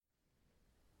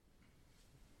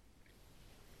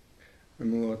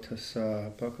Namo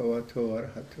tassa bhagavato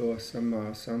arahato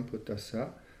samma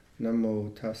sambuddhassa.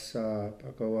 Namo tassa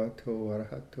bhagavato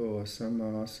arahato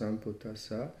samma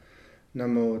sambuddhassa.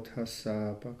 Namo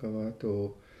tassa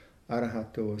bhagavato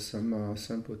arahato samma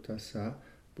sambuddhassa.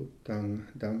 Buddhang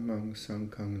dhammang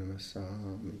sanghang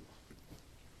namasami.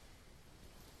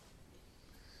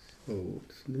 So,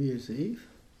 it's New Year's Eve.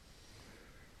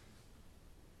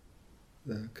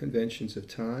 The conventions of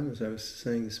time, as I was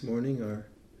saying this morning, are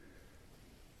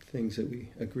things that we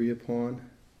agree upon.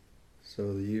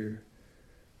 So the year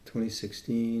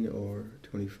 2016 or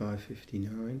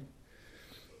 2559,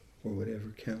 or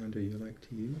whatever calendar you like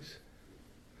to use.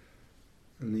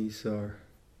 And these are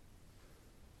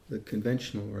the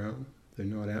conventional realm. They're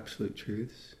not absolute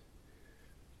truths.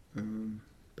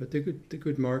 But they're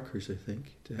good markers, I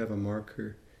think, to have a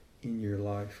marker in your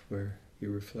life where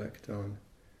you reflect on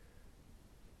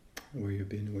where you've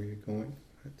been, where you're going.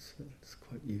 That's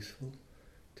quite useful.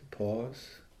 To pause,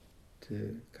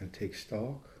 to kind of take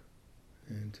stock,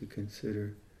 and to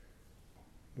consider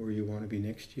where you want to be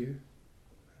next year.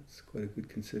 That's quite a good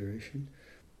consideration.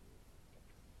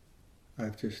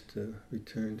 I've just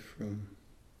returned from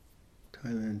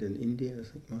Thailand and India, as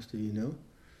I think most of you know.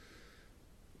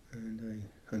 And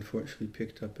I unfortunately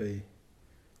picked up a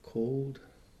cold,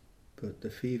 but the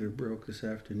fever broke this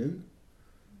afternoon.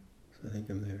 So I think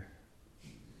I'm there.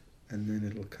 And then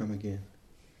it'll come again.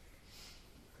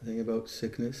 The thing about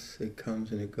sickness, it comes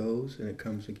and it goes and it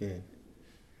comes again.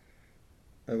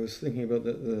 I was thinking about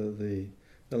the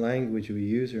language we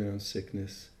use around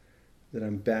sickness, that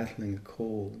I'm battling a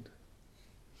cold.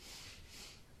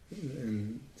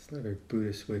 And it's not a very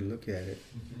Buddhist way to look at it.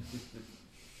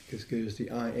 Because there's the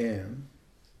I am,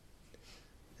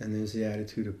 and there's the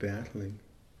attitude of battling.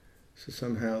 So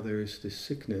somehow there's this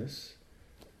sickness,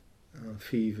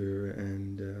 fever,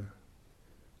 and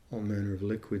all manner of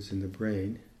liquids in the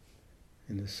brain,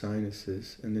 in the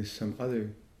sinuses, and there's some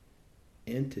other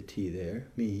entity there,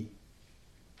 me,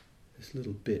 this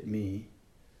little bit me,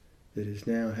 that is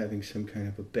now having some kind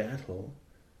of a battle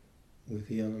with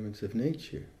the elements of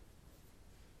nature.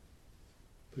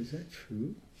 But is that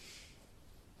true?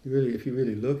 Really, if you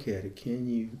really look at it, can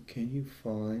you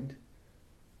find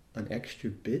an extra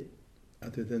bit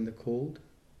other than the cold,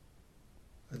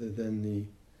 other than the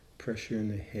pressure in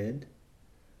the head,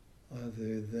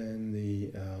 other than the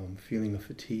feeling of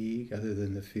fatigue, other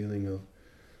than the feeling of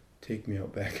take me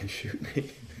out back and shoot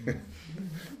me?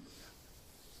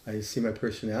 I see my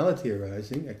personality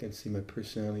arising. I can see my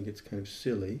personality gets kind of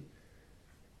silly.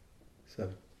 So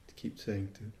I keep saying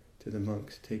to the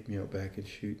monks, take me out back and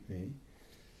shoot me.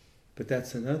 But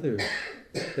that's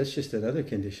just another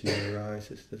condition that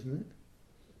arises, doesn't it?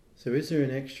 So is there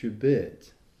an extra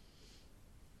bit,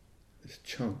 this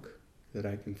chunk that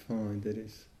I can find that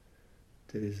is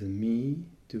a me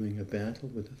doing a battle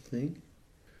with a thing?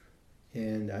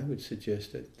 And I would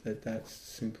suggest that that's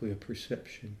simply a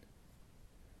perception.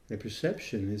 And a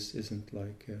perception isn't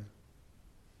like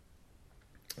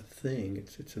a thing,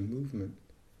 it's a movement.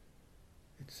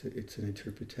 It's an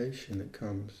interpretation that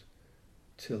comes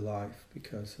to life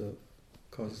because of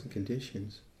causes and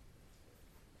conditions.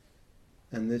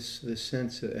 And this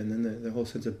sense, and then the whole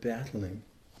sense of battling.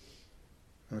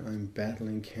 I'm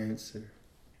battling cancer.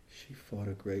 She fought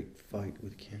a great fight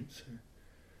with cancer.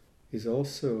 Is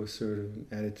also a sort of an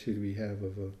attitude we have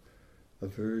of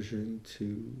aversion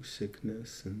to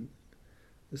sickness, and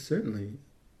certainly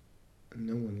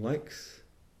no one likes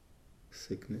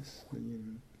sickness.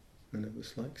 None of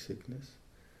us like sickness.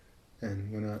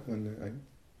 And when I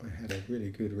had a really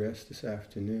good rest this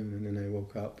afternoon, and then I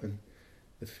woke up and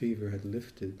the fever had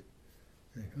lifted.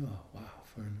 And I go, oh wow,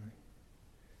 finally.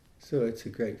 So it's a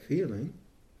great feeling,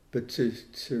 but to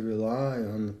rely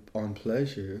on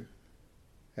pleasure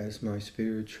as my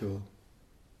spiritual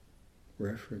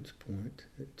reference point,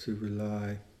 to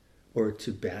rely or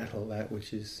to battle that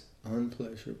which is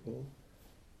unpleasurable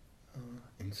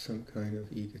in some kind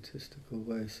of egotistical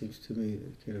way seems to me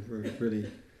kind of a really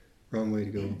wrong way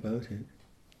to go about it.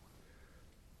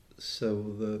 So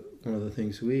one of the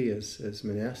things we as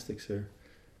monastics are,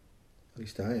 at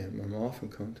least I'm often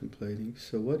contemplating,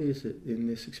 so what is it in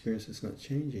this experience that's not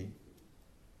changing?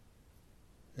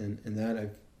 And that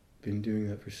I've been doing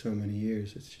that for so many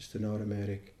years. It's just an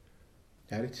automatic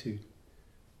attitude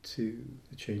to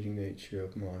the changing nature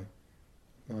of my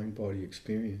mind-body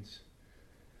experience.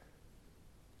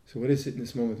 So what is it in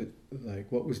this moment that,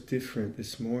 like, what was different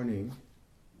this morning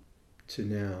to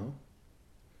now,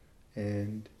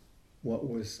 and what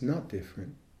was not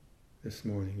different this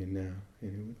morning and now?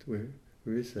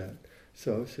 Where is that?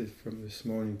 So from this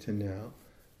morning to now,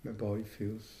 my body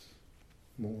feels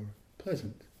more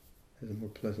pleasant has a more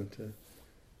pleasant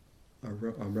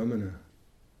aramana.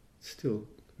 Still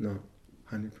not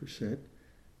 100%.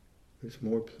 It's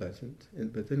more pleasant.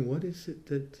 But then what is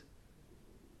it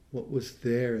what was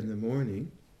there in the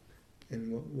morning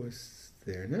and what was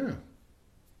there now?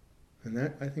 And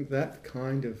I think that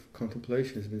kind of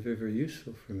contemplation has been very, very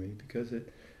useful for me, because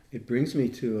it brings me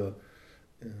to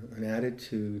an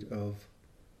attitude of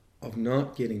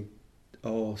not getting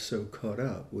all so caught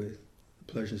up with the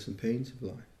pleasures and pains of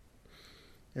life.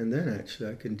 And then actually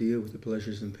I can deal with the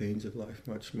pleasures and pains of life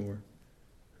much more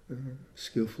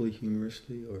skillfully,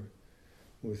 humorously, or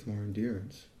with more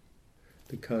endurance.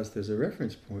 Because there's a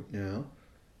reference point now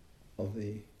of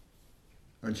the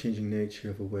unchanging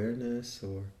nature of awareness,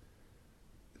 or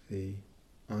the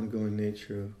ongoing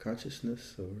nature of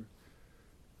consciousness, or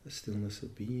the stillness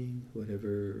of being,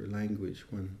 whatever language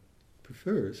one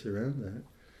prefers around that.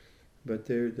 But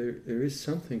there is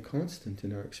something constant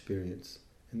in our experience,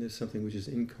 and there's something which is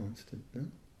inconstant, no?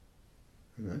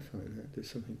 And I find that there's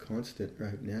something constant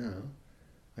right now.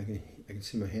 I can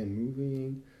see my hand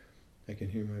moving, I can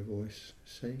hear my voice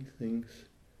saying things,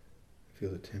 I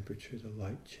feel the temperature, the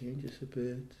light changes a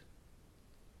bit.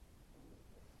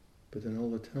 But then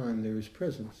all the time there is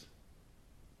presence.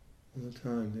 All the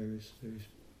time there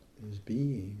is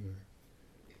being.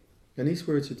 And these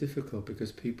words are difficult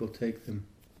because people take them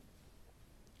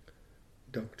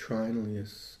doctrinally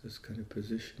as kind of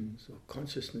positions. Or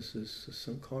consciousness is a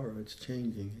sankhara, it's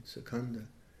changing, it's a khanda.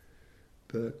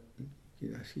 But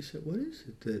you ask yourself, what is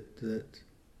it that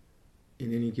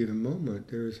in any given moment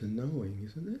there is a knowing,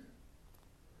 isn't there?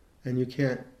 And you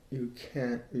can't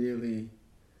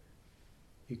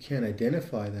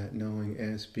identify that knowing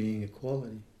as being a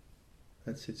quality.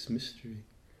 That's its mystery.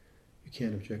 You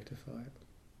can't objectify it.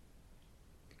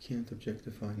 You can't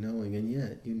objectify knowing, and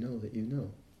yet you know that you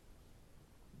know.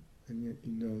 And yet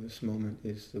you know this moment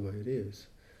is the way it is.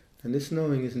 And this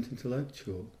knowing isn't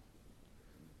intellectual.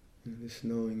 This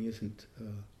knowing isn't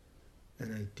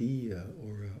an idea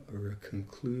or a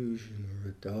conclusion or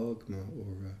a dogma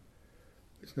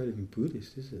it's not even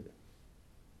Buddhist, is it?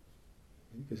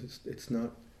 Because it's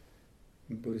not.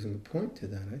 Buddhism would point to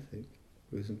that, I think.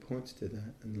 Buddhism points to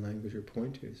that, and language are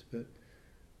pointers, but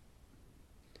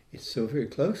it's so very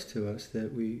close to us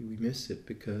that we miss it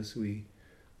because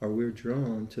we're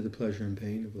drawn to the pleasure and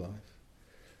pain of life.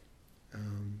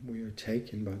 We are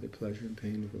taken by the pleasure and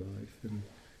pain of life and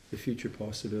the future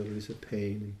possibilities of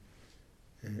pain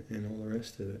and all the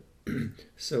rest of it.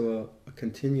 So a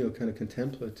continual kind of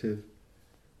contemplative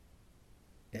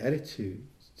attitude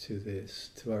to this,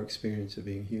 to our experience of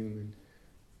being human,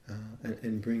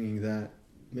 and bringing that,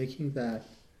 making that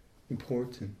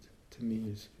important to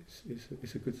me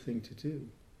is a good thing to do.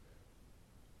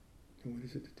 And what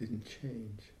is it that didn't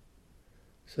change?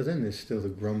 So then there's still the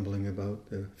grumbling about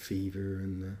the fever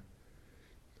and the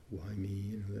why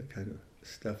me, that kind of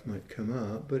stuff might come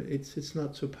up, but it's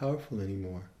not so powerful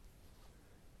anymore,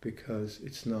 because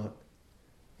it's not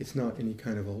any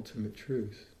kind of ultimate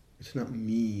truth. It's not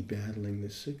me battling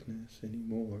this sickness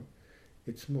anymore.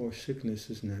 It's more sickness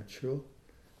is natural.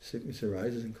 Sickness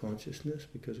arises in consciousness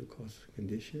because of causal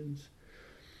conditions.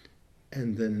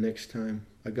 And then next time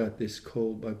I got this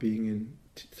cold by being in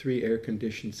 3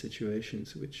 air-conditioned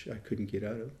situations which I couldn't get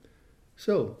out of.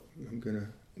 So I'm going to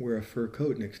wear a fur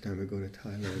coat next time I go to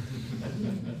Thailand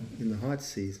in the hot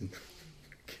season.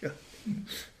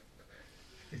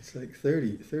 It's like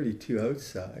 32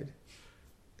 outside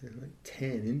and like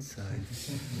 10 inside.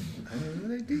 I don't know what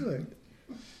they're doing.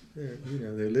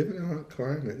 They're living in a hot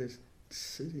climate. They're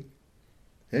sitting.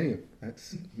 Anyway,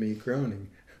 that's me groaning.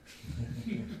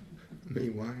 Me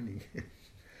whining.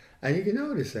 And you can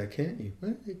notice that, can't you? Why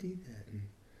do they do that? And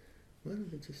why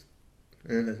don't they just...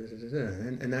 And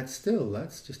that's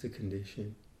just a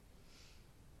condition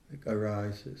that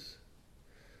arises.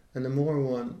 And the more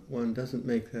one doesn't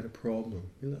make that a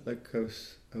problem, like I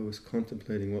was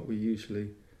contemplating what we usually,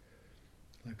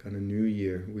 like on a New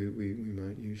Year, we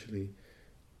might usually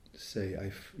say,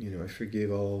 I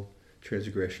forgive all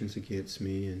transgressions against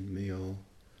me, and may all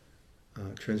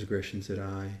transgressions that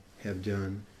I have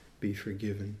done be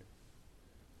forgiven,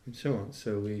 and so on.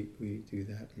 So we do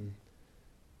that, and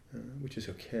which is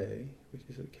okay.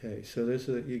 So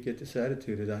you get this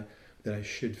attitude that I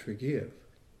should forgive.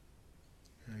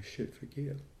 I should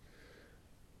forgive,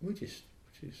 which is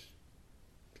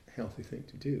a healthy thing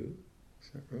to do.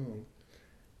 It's not wrong.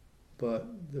 But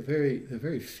the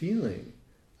very feeling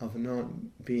of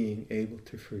not being able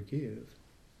to forgive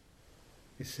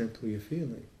is simply a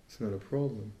feeling. It's not a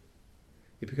problem.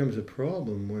 It becomes a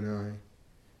problem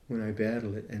when I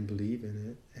battle it and believe in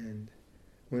it, and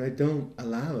when I don't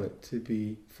allow it to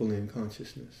be fully in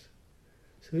consciousness.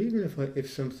 So even if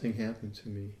something happened to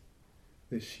me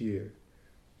this year,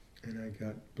 and I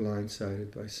got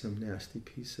blindsided by some nasty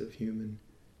piece of human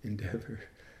endeavor,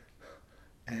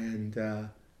 and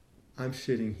I'm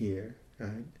sitting here,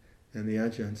 right? And the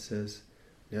Ajahn says,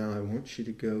 now I want you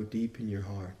to go deep in your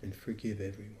heart and forgive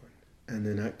everyone. And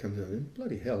then that comes out,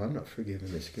 bloody hell, I'm not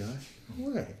forgiving this guy.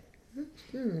 No way.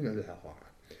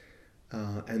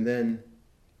 And then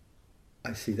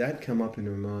I see that come up in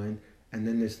her mind, and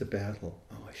then there's the battle.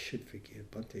 Oh, I should forgive.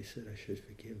 Bhante said I should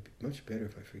forgive. It'd be much better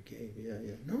if I forgave.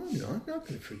 Yeah. No, I'm not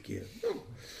going to forgive. No.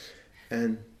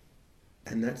 And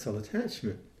that's all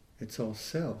attachment. It's all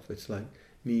self. It's like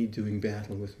me doing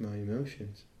battle with my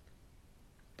emotions.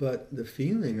 But the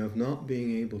feeling of not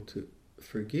being able to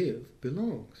forgive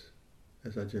belongs,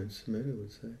 as Ajahn Sumedho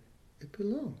would say. It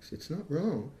belongs. It's not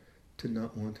wrong to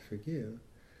not want to forgive.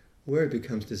 Where it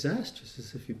becomes disastrous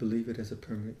is if you believe it as a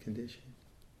permanent condition.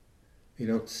 You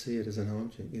don't see it as an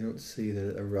object. You don't see that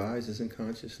it arises in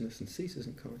consciousness and ceases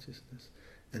in consciousness.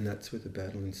 And that's where the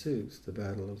battle ensues. The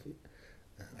battle of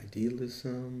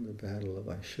idealism, the battle of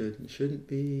I should and shouldn't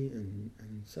be, and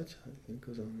such. It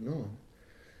goes on and on.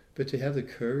 But to have the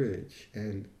courage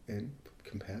and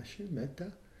compassion,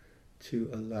 metta, to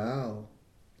allow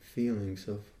feelings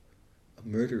of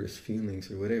murderous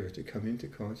feelings or whatever to come into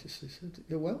consciousness,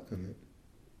 you welcome it.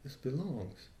 This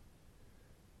belongs.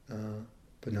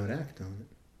 But not act on it.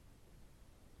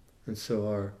 And so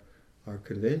our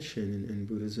convention in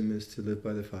Buddhism is to live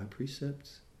by the 5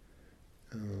 precepts.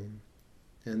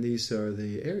 And these are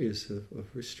the areas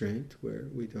of restraint where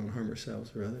we don't harm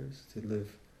ourselves or others, to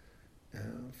live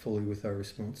fully with our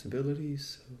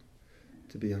responsibilities, so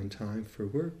to be on time for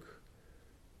work,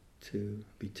 to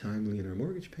be timely in our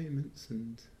mortgage payments,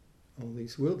 and all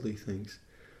these worldly things.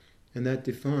 And that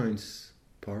defines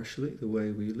partially the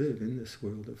way we live in this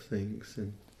world of things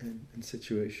and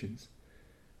situations.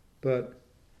 But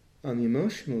on the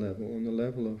emotional level, on the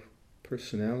level of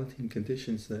personality and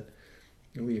conditions that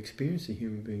we experience as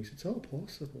human beings, it's all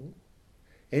possible.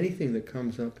 Anything that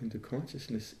comes up into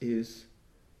consciousness is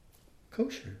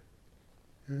kosher,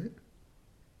 right?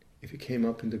 If it came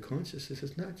up into consciousness,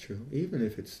 it's natural, even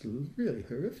if it's really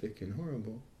horrific and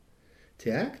horrible.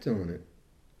 To act on it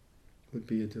would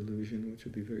be a delusion, which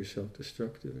would be very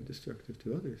self-destructive and destructive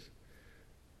to others.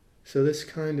 So this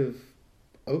kind of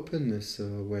openness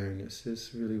of awareness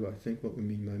is really, I think, what we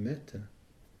mean by metta.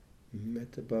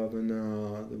 Metta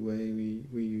bhavana, the way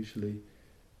we usually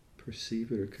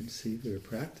perceive it or conceive it or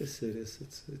practice it, is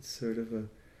it's sort of a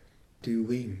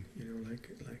doing,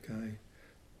 like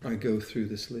I go through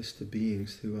this list of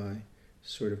beings who I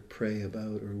sort of pray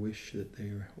about or wish that they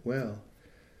are well.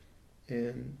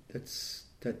 And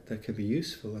that can be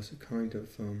useful as a kind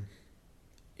of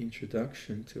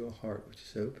introduction to a heart which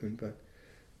is open. But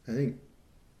I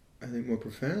think more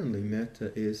profoundly,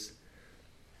 metta is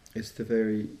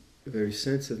the very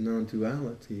sense of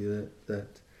non-duality,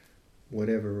 that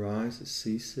whatever arises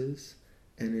ceases,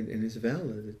 and is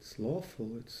valid. It's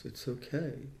lawful. It's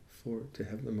okay to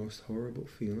have the most horrible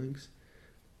feelings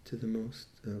to the most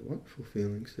wonderful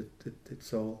feelings.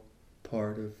 It's all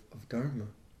part of Dharma.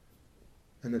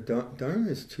 And the Dharma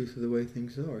is the truth of the way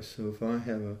things are. So if I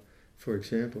have for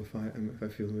example, if I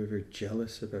feel very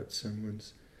jealous about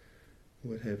someone's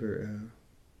whatever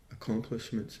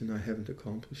accomplishments and I haven't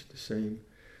accomplished the same,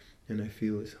 and I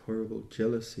feel this horrible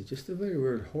jealousy, just the very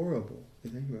word horrible,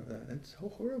 you think about that, that's so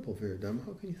horrible, very dumb,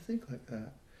 how can you think like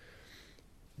that?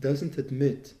 Doesn't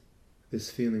admit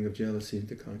this feeling of jealousy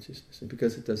into consciousness. And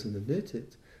because it doesn't admit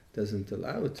it, doesn't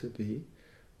allow it to be,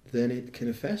 then it kind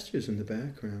of festers in the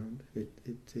background.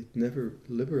 It never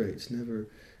liberates, never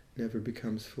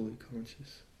becomes fully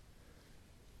conscious.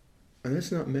 And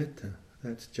that's not metta.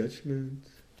 That's judgment,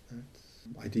 that's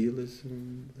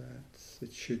idealism,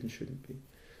 it shouldn't be.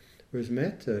 Whereas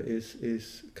metta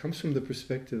comes from the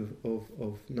perspective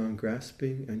of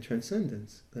non-grasping and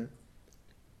transcendence. That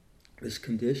this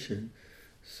condition,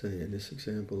 say in this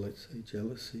example, let's say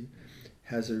jealousy,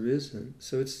 has arisen.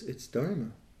 So it's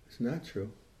dharma, it's natural.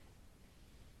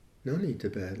 No need to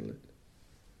battle it.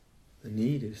 The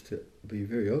need is to be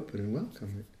very open and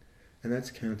welcome it. And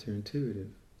that's counterintuitive.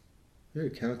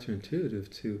 Very counterintuitive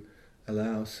to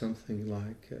allow something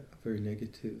like a very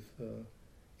negative,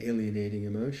 alienating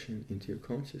emotion into your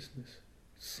consciousness.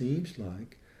 It seems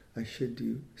like I should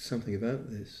do something about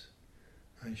this.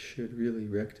 I should really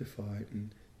rectify it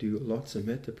and do lots of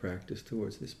metta practice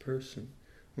towards this person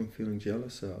who I'm feeling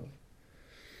jealous of.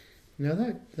 Now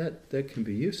that can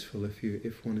be useful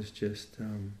if one is just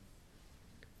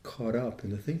caught up in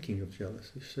the thinking of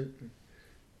jealousy, certainly.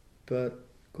 But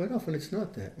quite often it's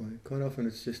not that way. Quite often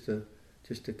it's just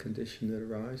just a condition that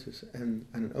arises, and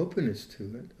an openness to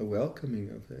it, a welcoming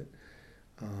of it.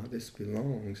 This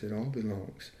belongs, it all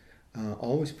belongs.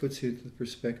 Always puts you into the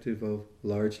perspective of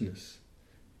largeness,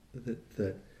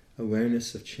 that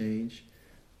awareness of change,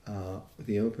 with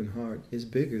the open heart, is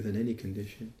bigger than any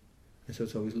condition. And so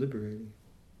it's always liberating.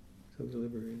 It's always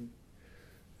liberating.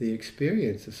 The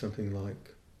experience of something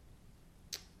like,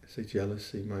 say,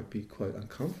 jealousy might be quite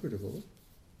uncomfortable.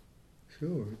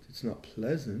 Sure, it's not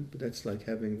pleasant, but that's like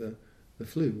having the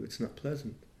flu. It's not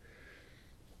pleasant.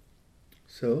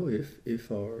 So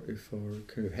if our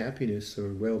kind of happiness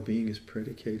or well-being is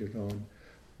predicated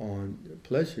on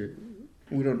pleasure,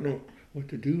 we don't know what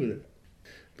to do with it.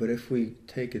 But if we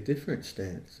take a different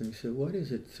stance and we say, what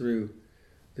is it through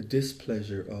the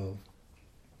displeasure of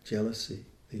jealousy,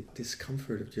 the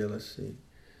discomfort of jealousy,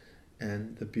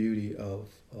 and the beauty of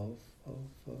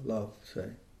love, say,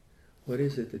 what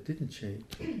is it that didn't change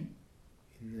in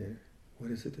there? What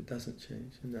is it that doesn't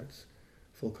change? And that's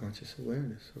full conscious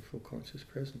awareness or full conscious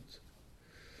presence.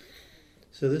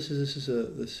 So this is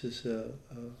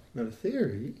not a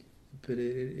theory, but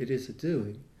it is a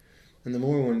doing. And the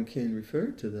more one can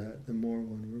refer to that, the more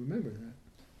one will remember that,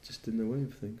 just in the way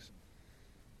of things.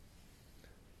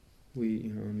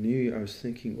 New Year, I was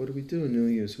thinking, what do we do in New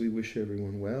Year's? We wish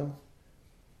everyone well.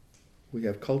 We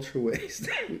have cultural ways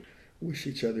that we wish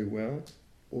each other well.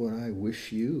 What I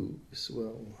wish you is,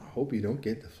 well, I hope you don't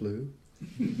get the flu.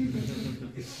 I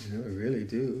really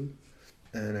do.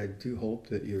 And I do hope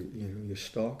that your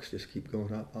stocks just keep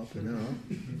going up and up.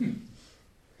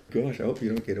 Gosh, I hope you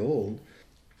don't get old.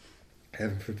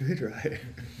 Heaven forbid, right?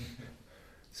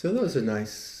 So those are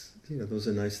nice, those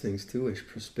are nice things to wish: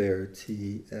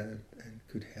 prosperity and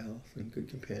good health and good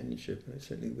companionship. And I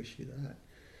certainly wish you that.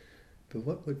 But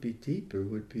what would be deeper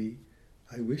would be,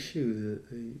 I wish you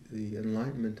the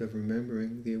enlightenment of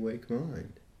remembering the awake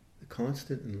mind, the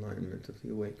constant enlightenment of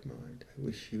the awake mind. I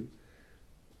wish you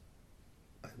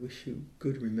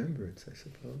good remembrance, I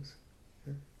suppose.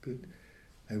 Yeah? Good.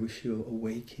 I wish you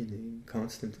awakening,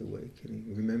 constant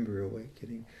awakening, remember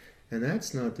awakening. And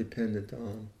that's not dependent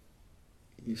on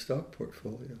your stock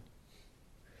portfolio.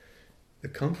 The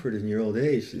comfort in your old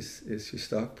age is your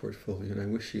stock portfolio, and I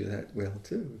wish you that well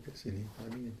too, because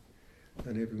not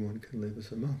everyone can live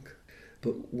as a monk.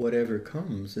 But whatever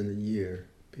comes in the year,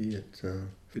 be it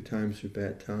good times or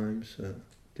bad times,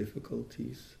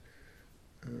 difficulties,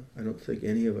 I don't think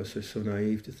any of us are so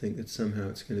naive to think that somehow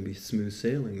it's going to be smooth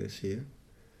sailing this year,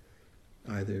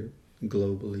 either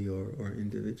globally or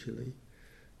individually.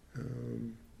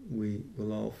 We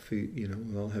will all feel,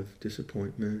 we'll all have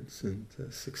disappointments and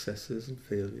successes and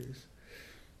failures.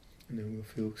 And then we'll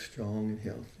feel strong and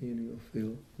healthy, and we'll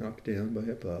feel knocked down by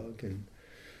a bug, and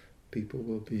people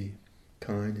will be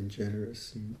kind and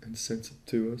generous and sensitive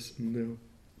to us, and they'll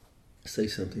say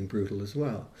something brutal as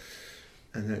well.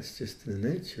 And that's just the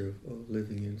nature of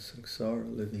living in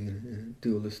samsara, living in a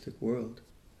dualistic world.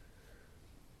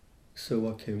 So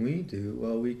what can we do?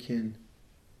 Well, we can,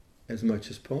 as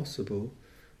much as possible,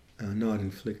 not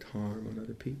inflict harm on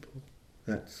other people.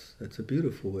 That's a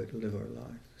beautiful way to live our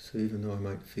life. So even though I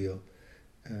might feel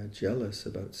jealous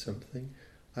about something,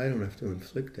 I don't have to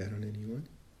inflict that on anyone.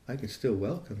 I can still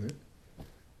welcome it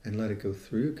and let it go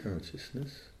through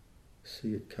consciousness,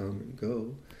 see it come and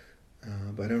go,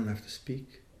 but I don't have to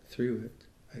speak through it.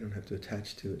 I don't have to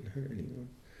attach to it and hurt anyone.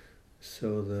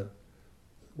 So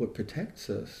what protects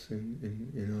us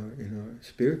in our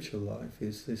spiritual life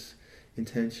is this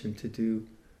intention to do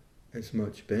as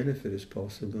much benefit as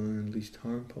possible and least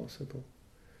harm possible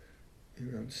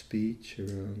around speech,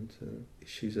 around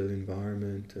issues of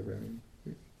environment, around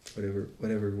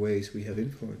whatever ways we have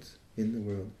influence in the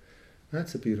world.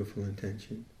 That's a beautiful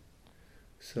intention.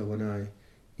 So when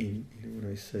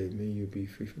I say, may you be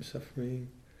free from suffering,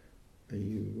 may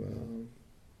you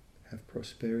have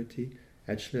prosperity,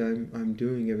 actually I'm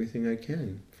doing everything I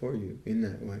can for you in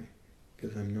that way,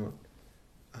 because I'm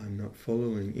not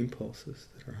following impulses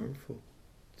that are harmful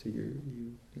to you,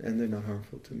 and they're not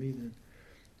harmful to me then.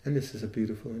 And this is a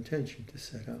beautiful intention to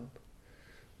set up.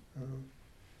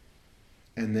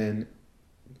 And then,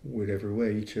 whatever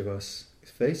way each of us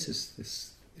faces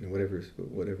this,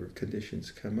 whatever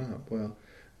conditions come up, well,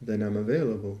 then I'm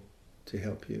available to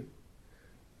help you.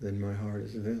 Then my heart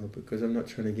is available, because I'm not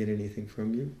trying to get anything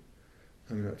from you.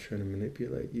 I'm not trying to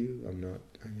manipulate you. I'm not,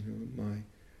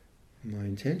 my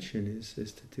intention is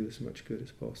to do as much good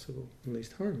as possible, and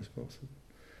least harm as possible.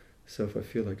 So if I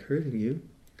feel like hurting you,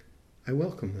 I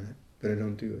welcome that, but I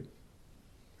don't do it.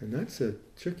 And that's a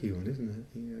tricky one, isn't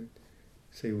it?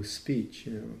 Say with speech,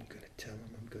 I'm going to tell him,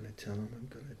 I'm going to tell him, I'm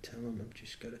going to tell him, I'm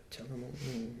just going to tell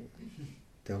him.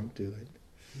 Don't do it.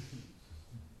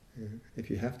 If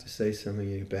you have to say something,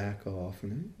 you back off.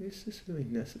 And is this really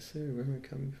necessary? Where am I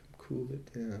coming from? Cool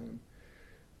it down.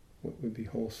 What would be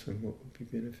wholesome? What would be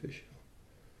beneficial?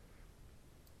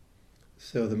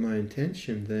 So my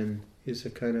intention then is a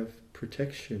kind of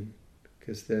protection,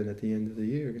 because then at the end of the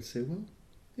year I can say, well,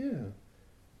 yeah,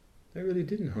 I really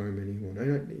didn't harm anyone. I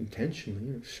not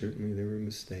intentionally. Certainly there were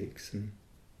mistakes and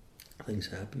things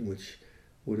happened which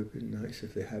would have been nice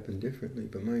if they happened differently.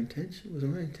 But my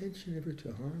intention ever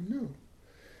to harm? No.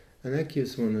 And that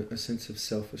gives one a sense of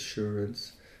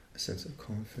self-assurance, a sense of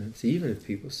confidence. Even if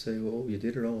people say, "Well, you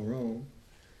did it all wrong,"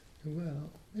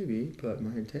 well, maybe, but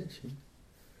my intention.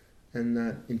 And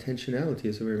that intentionality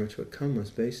is very much what karma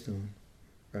is based on,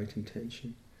 right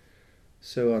intention.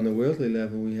 So on the worldly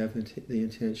level, we have the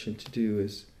intention to do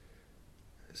as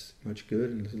much good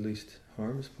and as least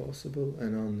harm as possible.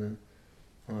 And on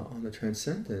the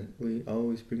transcendent, we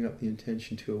always bring up the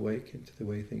intention to awaken to the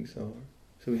way things are.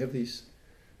 So we have these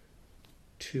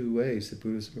two ways that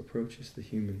Buddhism approaches the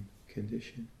human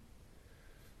condition.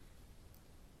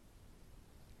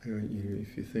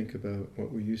 If you think about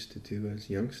what we used to do as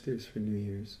youngsters for New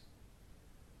Year's,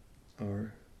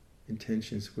 our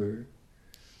intentions were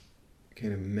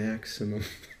kind of maximum,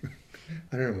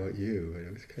 I don't know about you, but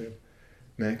it was kind of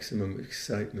maximum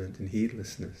excitement and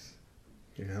heedlessness.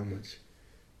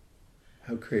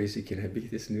 How crazy can I be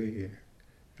this New Year?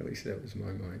 At least that was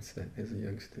my mindset as a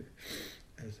youngster,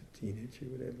 as a teenager,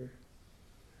 whatever.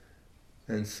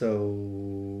 And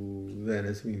so then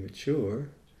as we mature,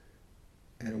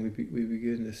 and we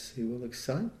begin to see, well,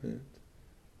 excitement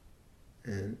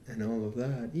and all of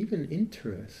that, even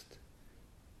interest,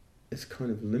 is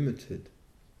kind of limited.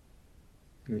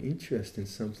 Interest in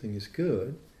something is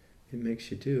good, it makes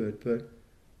you do it, but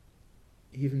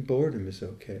even boredom is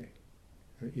okay.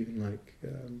 Even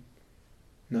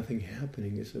nothing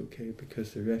happening is okay,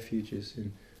 because the refuge is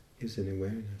in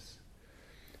awareness.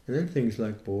 And then things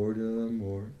like boredom,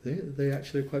 or they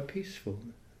actually are quite peaceful.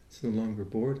 It's no longer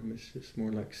boredom, it's just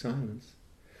more like silence.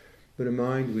 But a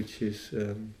mind which is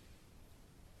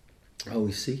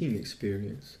always seeking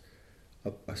experience,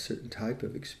 a certain type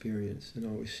of experience, and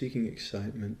always seeking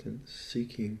excitement and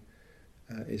seeking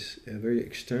is very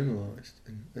externalized,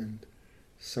 and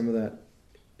some of that,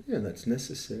 that's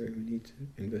necessary. We need to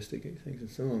investigate things and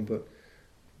so on,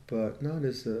 but not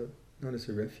as a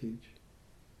refuge.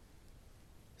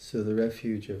 So the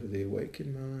refuge of the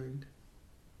awakened mind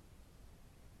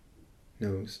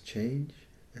knows change,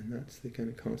 and that's the kind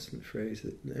of constant phrase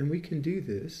and we can do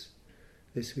this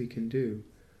we can do.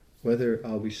 Whether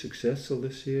I'll be successful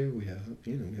this year, we have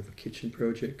a kitchen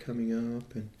project coming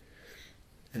up,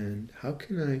 and how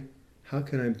can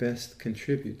I best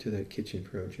contribute to that kitchen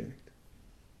project?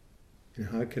 And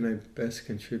how can I best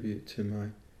contribute to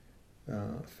my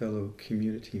fellow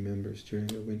community members during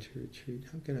the winter retreat?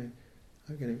 How can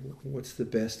I, what's the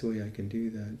best way I can do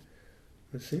that?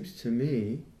 It seems to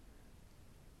me,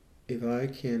 if I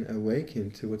can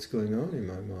awaken to what's going on in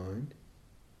my mind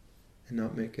and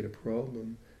not make it a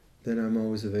problem, then I'm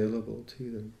always available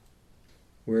to them.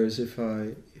 Whereas if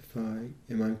I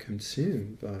am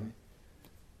consumed by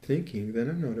thinking, then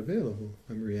I'm not available.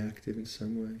 I'm reactive in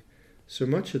some way. So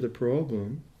much of the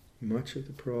problem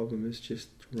is just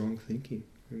wrong thinking,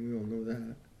 and we all know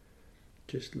that.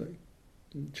 Just like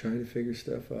trying to figure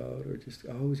stuff out, or just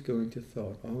always going to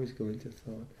thought.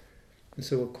 And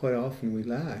so what quite often we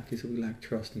lack is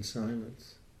trust and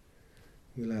silence.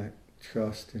 We lack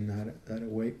trust in that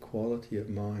awake quality of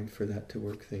mind for that to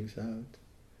work things out.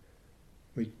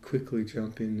 We quickly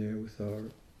jump in there with our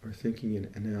thinking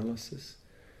and analysis.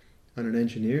 On an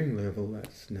engineering level,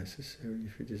 that's necessary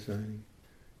if you're designing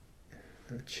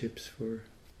chips for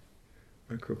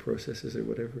microprocessors or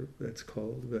whatever that's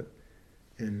called.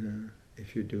 And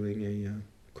if you're doing a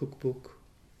cookbook,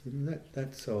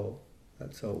 that's all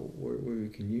where we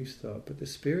can use thought. But the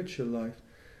spiritual life,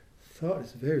 thought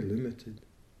is very limited.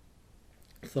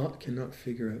 Thought cannot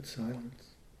figure out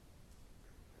silence.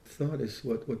 Thought is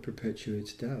what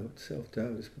perpetuates doubt.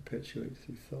 Self-doubt is perpetuated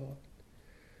through thought.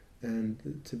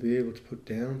 And to be able to put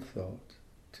down thought,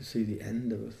 to see the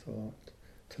end of a thought,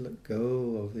 to let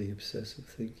go of the obsessive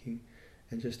thinking,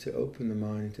 and just to open the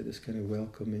mind into this kind of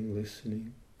welcoming,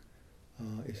 listening,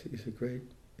 is a great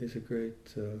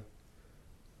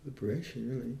liberation,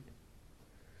 really.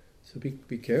 So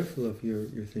be careful of your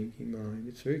thinking mind.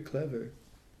 It's very clever,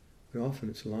 but often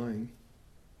it's lying.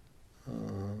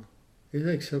 It's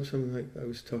like something like I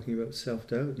was talking about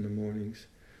self-doubt in the mornings.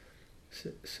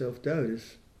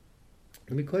 Self-doubt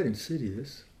can be quite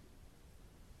insidious.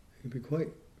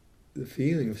 The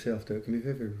feeling of self-doubt can be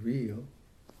very, very real,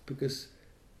 because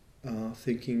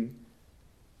thinking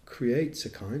creates a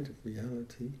kind of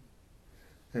reality.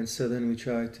 And so then we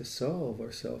try to solve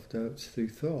our self-doubts through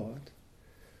thought.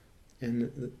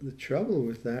 And the trouble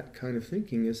with that kind of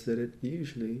thinking is that it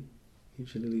usually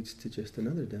leads to just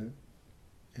another doubt,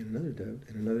 and another doubt,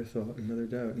 and another thought, and another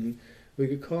doubt. And we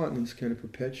get caught in these kind of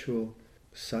perpetual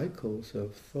cycles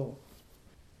of thought.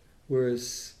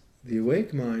 Whereas the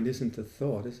awake mind isn't a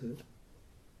thought, is it?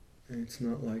 And it's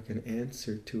not like an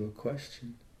answer to a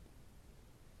question.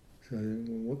 So,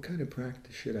 well, what kind of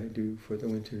practice should I do for the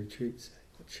winter retreat?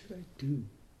 What should I do?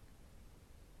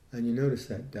 And you notice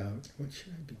that doubt. What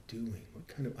should I be doing? What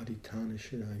kind of adhitthana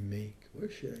should I make? Where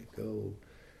should I go?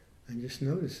 And just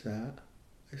notice that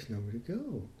there's nowhere to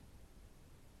go.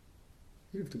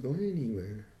 You don't have to go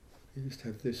anywhere. You just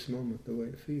have this moment the way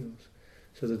it feels.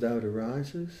 So the doubt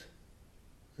arises,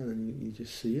 and then you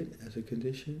just see it as a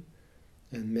condition.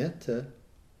 And metta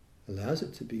allows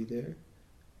it to be there,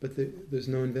 but there's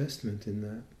no investment in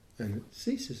that. And it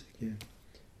ceases again.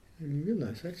 And you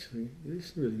realize, actually,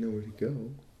 there's really nowhere to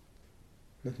go.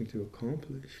 Nothing to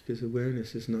accomplish, because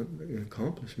awareness is not an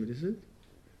accomplishment, is it?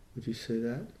 Would you say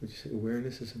that? Would you say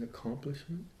awareness is an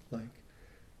accomplishment? Like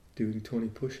doing 20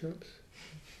 push-ups?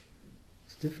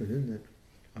 It's different, isn't it?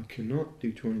 I cannot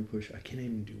do 20 push-ups. I can't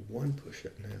even do one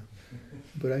push-up now.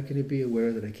 But I can be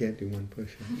aware that I can't do one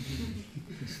push-up.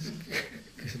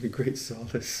 It's a great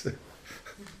solace.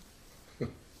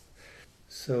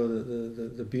 So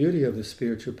the beauty of the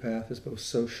spiritual path is both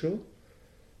social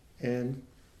and,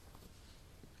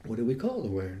 what do we call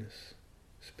awareness?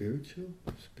 Spiritual?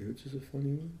 Spiritual is a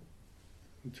funny one.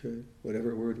 We try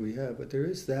whatever word we have, but there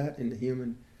is that in the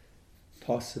human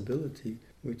possibility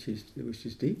which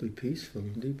is deeply peaceful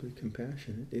and deeply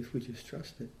compassionate if we just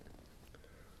trust it.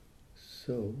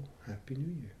 So, Happy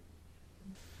New Year.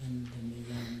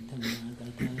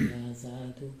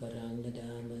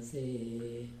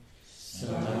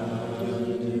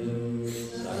 Sadhu